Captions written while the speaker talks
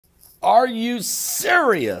Are you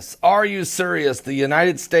serious? Are you serious? The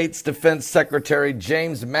United States Defense Secretary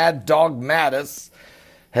James Mad Dog Mattis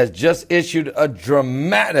has just issued a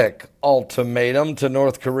dramatic ultimatum to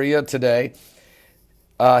North Korea today.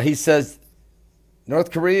 He says, North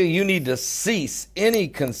Korea, you need to cease any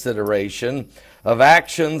consideration of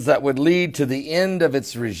actions that would lead to the end of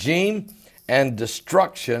its regime and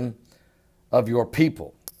destruction of your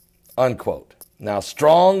people, unquote. Now,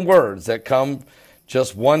 strong words that come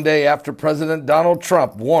just one day after President Donald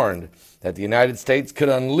Trump warned that the United States could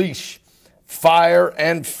unleash fire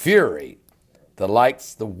and fury, the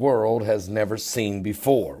likes the world has never seen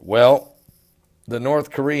before. Well, the North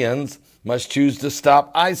Koreans must choose to stop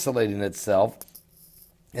isolating itself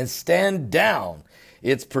and stand down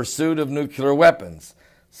its pursuit of nuclear weapons,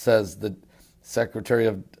 says the Secretary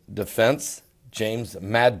of Defense, James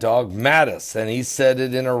Mad Dog Mattis. And he said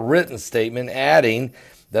it in a written statement, adding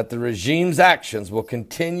that the regime's actions will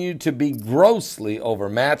continue to be grossly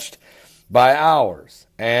overmatched by ours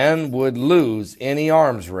and would lose any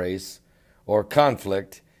arms race or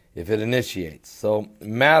conflict if it initiates. So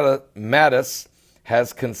Mattis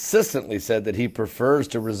has consistently said that he prefers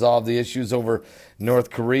to resolve the issues over North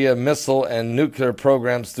Korea missile and nuclear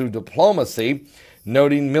programs through diplomacy,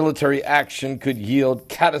 noting military action could yield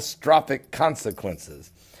catastrophic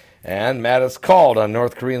consequences. And Mattis called on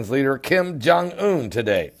North Korea's leader Kim Jong-un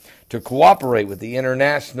today to cooperate with the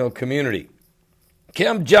international community.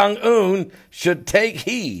 Kim Jong-un should take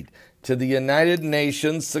heed to the United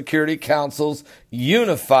Nations Security Council's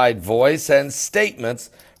unified voice and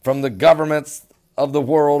statements from the governments of the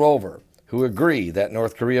world over, who agree that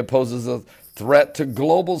North Korea poses a threat to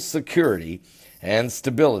global security and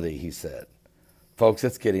stability, he said. Folks,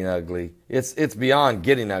 it's getting ugly. It's beyond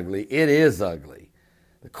getting ugly. It is ugly.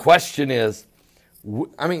 The question is,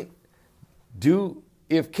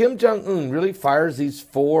 if Kim Jong-un really fires these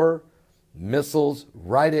 4 missiles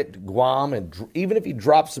right at Guam, and even if he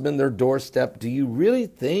drops them in their doorstep, do you really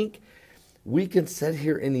think we can sit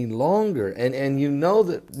here any longer? And you know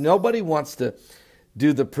that nobody wants to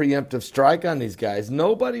do the preemptive strike on these guys.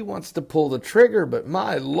 Nobody wants to pull the trigger, but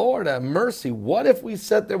my Lord have mercy. What if we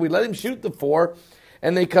sit there, we let him shoot the 4,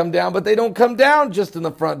 and they come down, but they don't come down just in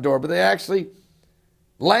the front door, but they actually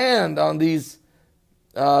land on these.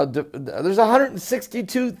 There's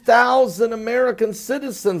 162,000 American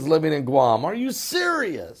citizens living in Guam. Are you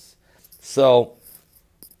serious? So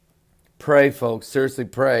pray, folks. Seriously,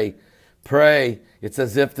 pray. Pray. It's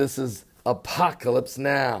as if this is apocalypse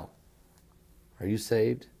now. Are you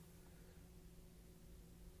saved?